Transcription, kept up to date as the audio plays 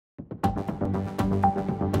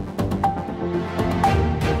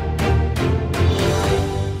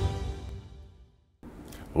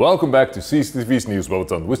Welcome back to CCTV's News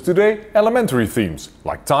Bulletin with today elementary themes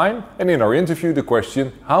like time and in our interview the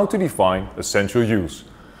question how to define essential use.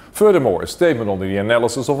 Furthermore, a statement on the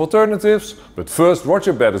analysis of alternatives, but first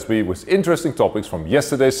Roger Battersby with interesting topics from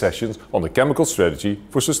yesterday's sessions on the chemical strategy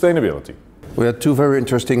for sustainability. We had two very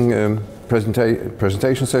interesting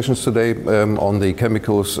presentation sessions today on the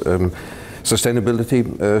chemicals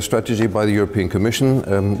sustainability strategy by the European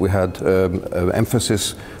Commission. We had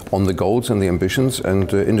emphasis on the goals and the ambitions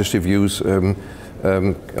and industry views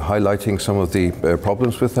highlighting some of the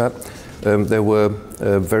problems with that. There were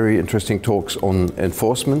very interesting talks on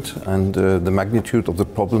enforcement and the magnitude of the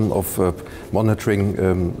problem of monitoring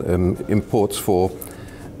imports for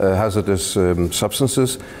hazardous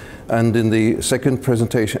substances. And in the second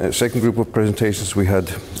group of presentations, we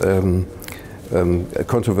had a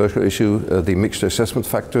controversial issue, the mixture assessment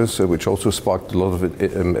factors, which also sparked a lot of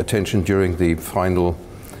attention during the final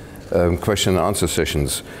question and answer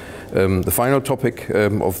sessions. The final topic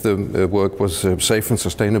of the work was safe and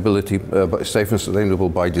sustainable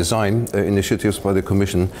by design initiatives by the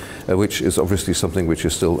Commission, which is obviously something which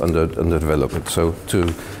is still under development. So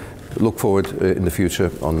to look forward in the future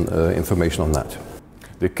on information on that.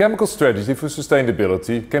 The chemical strategy for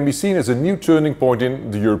sustainability can be seen as a new turning point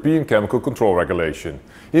in the European Chemical Control Regulation.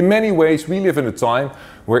 In many ways, we live in a time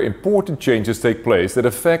where important changes take place that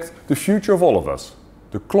affect the future of all of us.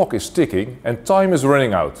 The clock is ticking and time is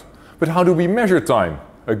running out. But how do we measure time?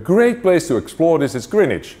 A great place to explore this is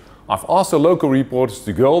Greenwich. I've asked the local reporters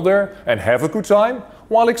to go there and have a good time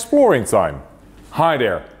while exploring time. Hi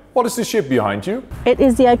there, what is the ship behind you? It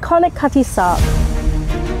is the iconic Cutty Sark,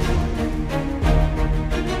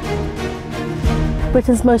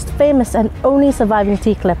 Britain's most famous and only surviving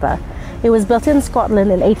tea clipper. It was built in Scotland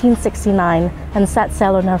in 1869 and set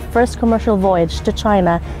sail on her first commercial voyage to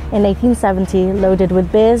China in 1870, loaded with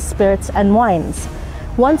beers, spirits and wines.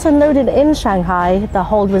 Once unloaded in Shanghai, the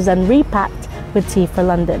hold was then repacked with tea for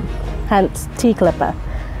London, hence tea clipper.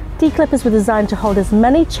 Tea clippers were designed to hold as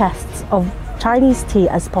many chests of Chinese tea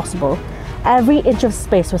as possible. Every inch of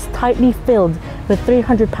space was tightly filled with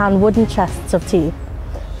 300-pound wooden chests of tea.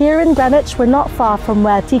 Here in Greenwich, we're not far from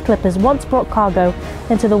where tea clippers once brought cargo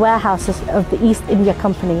into the warehouses of the East India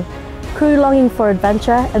Company, crew longing for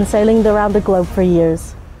adventure and sailing around the globe for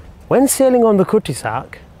years. When sailing on the Cutty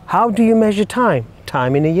Sark, how do you measure time?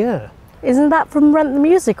 Time in a year. Isn't that from Rent the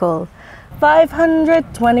Musical?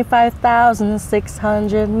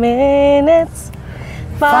 525,600 minutes,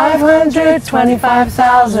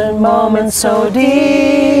 525,000 moments so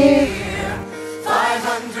deep.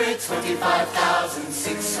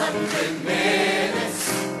 525,600 minutes.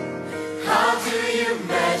 How do you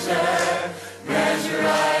measure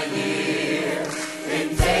a year?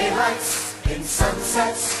 In daylights, in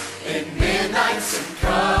sunsets, in midnights, in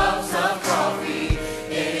cups of coffee,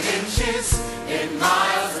 in inches, in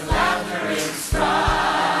miles, and laughter, in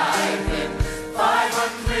striving.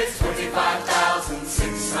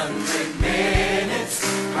 525,600 minutes.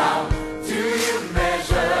 How do you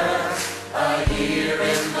measure a year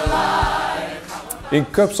in the life? In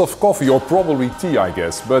cups of coffee or probably tea, I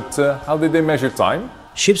guess, but how did they measure time?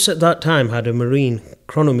 Ships at that time had a marine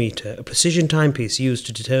chronometer, a precision timepiece used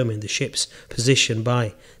to determine the ship's position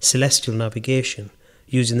by celestial navigation,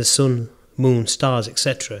 using the sun, moon, stars,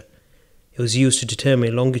 etc. It was used to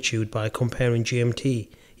determine longitude by comparing GMT,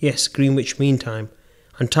 yes, Greenwich Mean Time,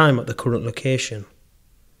 and time at the current location.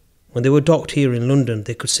 When they were docked here in London,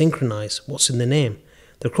 they could synchronise, what's in the name,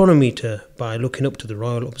 the chronometer by looking up to the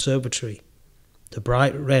Royal Observatory. The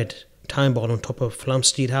bright red time ball on top of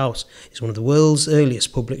Flamsteed House is one of the world's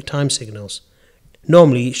earliest public time signals.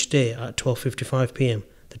 Normally each day at 12:55 p.m,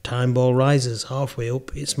 the time ball rises halfway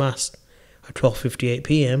up its mast. At 12:58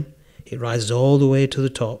 p.m, it rises all the way to the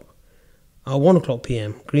top. At 1 o'clock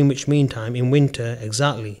p.m, Greenwich Mean Time in winter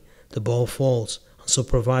exactly, the ball falls and so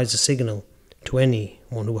provides a signal to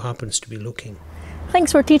anyone who happens to be looking.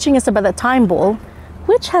 Thanks for teaching us about the time ball,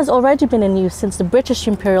 which has already been in use since the British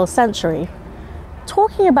imperial century.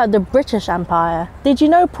 Talking about the British Empire, did you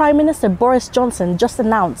know Prime Minister Boris Johnson just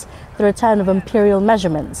announced the return of imperial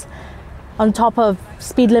measurements? On top of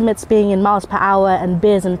speed limits being in miles per hour and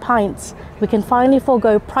beers and pints, we can finally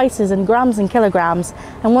forego prices in grams and kilograms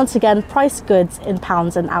and once again price goods in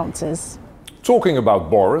pounds and ounces. Talking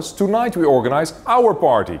about Boris, tonight we organize our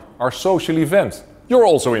party, our social event. You're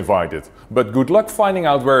also invited, but good luck finding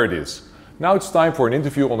out where it is. Now it's time for an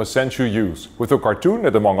interview on essential use, with a cartoon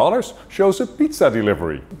that, among others, shows a pizza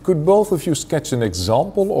delivery. Could both of you sketch an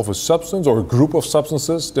example of a substance or a group of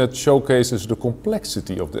substances that showcases the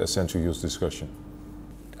complexity of the essential use discussion?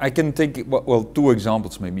 I can take, well, two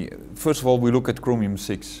examples maybe. First of all, we look at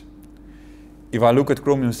chromium-6. if I look at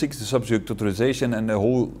chromium-6, the subject authorization and the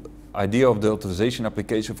whole idea of the authorization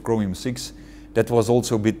application of chromium-6, that was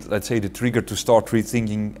also a bit, let's say, the trigger to start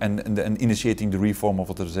rethinking and initiating the reform of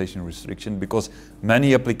authorization restriction, because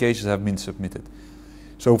many applications have been submitted.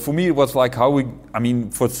 So for me, it was like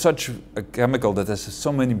for such a chemical that has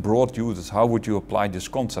so many broad uses, how would you apply this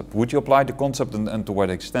concept? Would you apply the concept and to what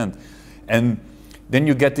extent? And then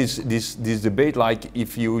you get this debate, like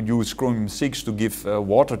if you use chromium-6 to give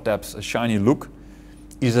water taps a shiny look,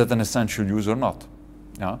 is that an essential use or not?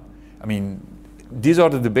 Yeah? I mean, these are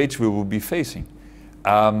the debates we will be facing.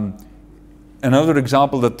 Another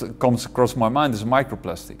example that comes across my mind is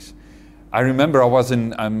microplastics. I remember I was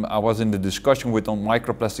in the discussion on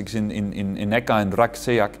microplastics in ECHA and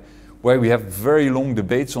RAC-SEAC, where we have very long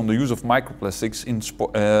debates on the use of microplastics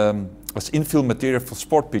as infill material for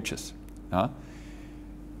sport pitches. How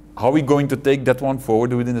are we going to take that one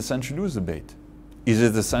forward with an essential use debate? Is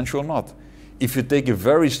it essential or not? If you take a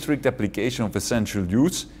very strict application of essential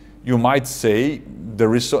use, you might say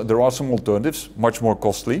there are some alternatives, much more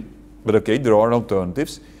costly, but okay, there are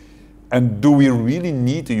alternatives. And do we really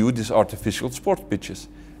need to use these artificial sport pitches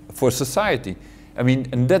for society? I mean,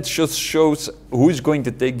 and that just shows who is going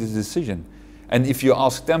to take this decision. And if you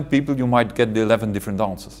ask 10 people, you might get the 11 different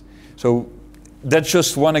answers. So that's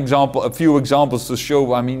just one example, a few examples to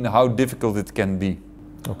show, I mean, how difficult it can be.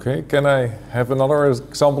 Okay, can I have another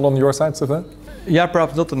example on your side, Stefan? Yeah,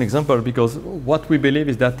 perhaps not an example, because what we believe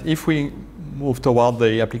is that if we move toward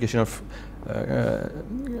the application of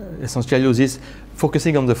essential uses,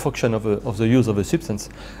 focusing on the function of the use of a substance,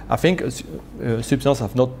 I think substances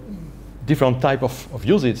have not different type of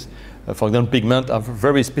uses. For example, pigment have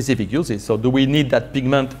very specific uses. So do we need that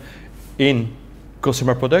pigment in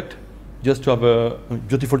consumer product just to have a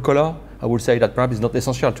beautiful color? I would say that perhaps it's not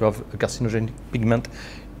essential to have a carcinogenic pigment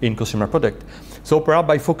in consumer product. So perhaps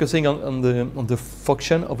by focusing on the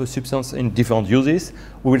function of a substance in different uses,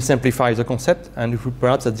 we will simplify the concept, and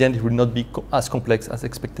perhaps at the end it will not be as complex as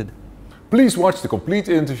expected. Please watch the complete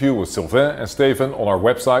interview with Sylvain and Stefan on our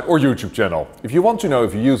website or YouTube channel. If you want to know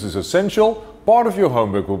if your use is essential, part of your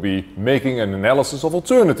homework will be making an analysis of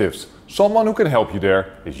alternatives. Someone who can help you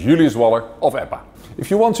there is Julius Waller of EPA. If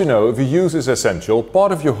you want to know if your use is essential,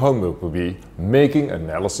 part of your homework will be making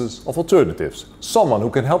analysis of alternatives. Someone who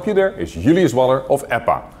can help you there is Julius Waller of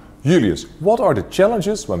EPA. Julius, what are the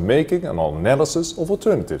challenges when making an analysis of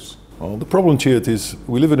alternatives? Well, the problem, Tjeerd, is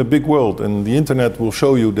we live in a big world, and the internet will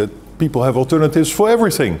show you that people have alternatives for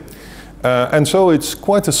everything. And so it's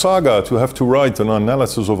quite a saga to have to write an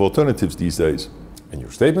analysis of alternatives these days. And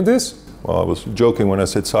your statement is? Well, I was joking when I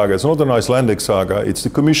said saga. It's not an Icelandic saga, it's the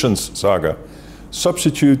Commission's saga.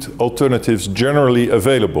 Substitute alternatives generally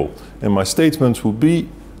available. And my statements will be,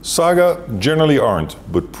 saga generally aren't,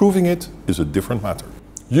 but proving it is a different matter.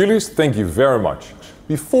 Julius, thank you very much.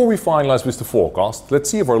 Before we finalize with the forecast, let's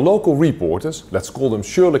see if our local reporters, let's call them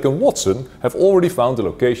Sherlock and Watson, have already found the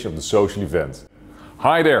location of the social event.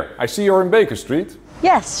 Hi there, I see you're in Baker Street.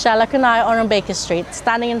 Yes, Sherlock and I are on Baker Street,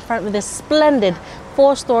 standing in front of this splendid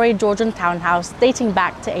 4-story Georgian townhouse dating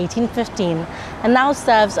back to 1815 and now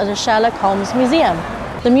serves as a Sherlock Holmes museum.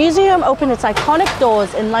 The museum opened its iconic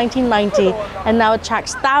doors in 1990 and now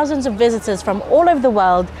attracts thousands of visitors from all over the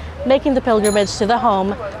world, making the pilgrimage to the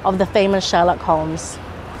home of the famous Sherlock Holmes.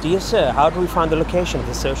 Dear sir, how do we find the location of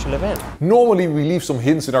the social event? Normally we leave some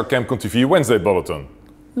hints in our ChemCon TV Wednesday bulletin.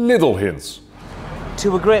 Little hints.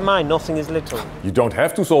 To a great mind, nothing is little. You don't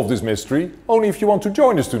have to solve this mystery, only if you want to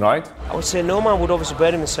join us tonight. I would say no man would obviously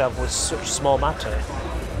burden himself with such a small matter.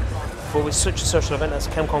 But with such a social event as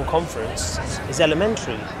ChemCon conference, it's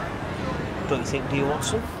elementary. Don't you think, dear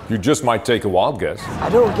Watson? You just might take a wild guess. I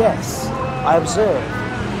don't guess. I observe.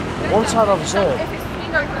 Once I've observed,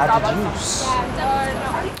 I deduce.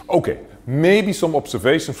 Okay, maybe some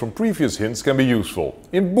observations from previous hints can be useful.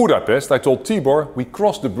 In Budapest, I told Tibor we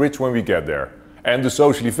cross the bridge when we get there. And the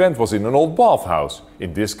social event was in an old bathhouse,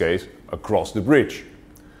 in this case, across the bridge.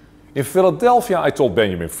 In Philadelphia, I told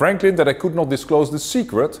Benjamin Franklin that I could not disclose the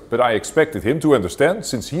secret, but I expected him to understand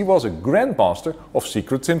since he was a grandmaster of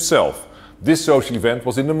secrets himself. This social event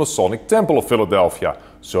was in the Masonic Temple of Philadelphia,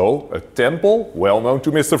 so a temple well known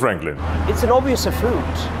to Mr. Franklin. It's an obvious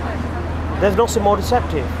fruit. There's nothing more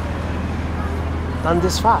deceptive than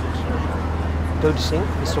this fact. Don't you think,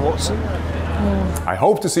 Mr. Watson? I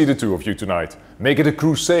hope to see the two of you tonight. Make it a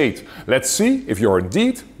crusade. Let's see if you're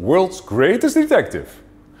indeed world's greatest detective.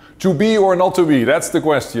 To be or not to be, that's the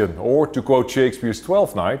question. Or to quote Shakespeare's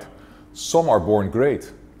Twelfth Night, some are born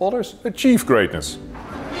great, others achieve greatness.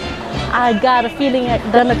 I got a feeling it's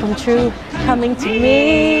gonna come true, coming to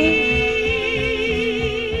me.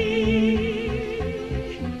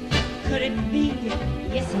 Could it be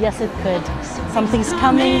yes it could. Something's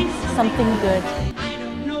coming, something good.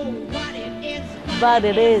 But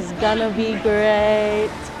it is gonna be great.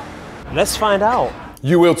 Let's find out.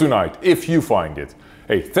 You will tonight, if you find it.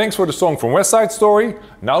 Hey, thanks for the song from West Side Story.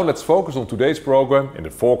 Now let's focus on today's program in the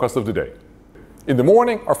forecast of the day. In the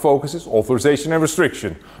morning, our focus is authorization and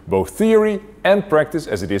restriction, both theory and practice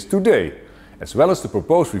as it is today, as well as the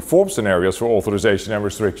proposed reform scenarios for authorization and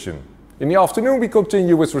restriction. In the afternoon, we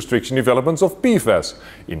continue with restriction developments of PFAS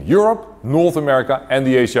in Europe, North America and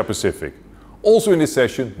the Asia Pacific. Also in this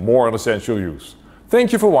session, more on essential use.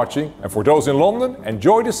 Thank you for watching, and for those in London,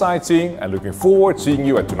 enjoy the sightseeing and looking forward to seeing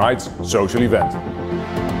you at tonight's social event.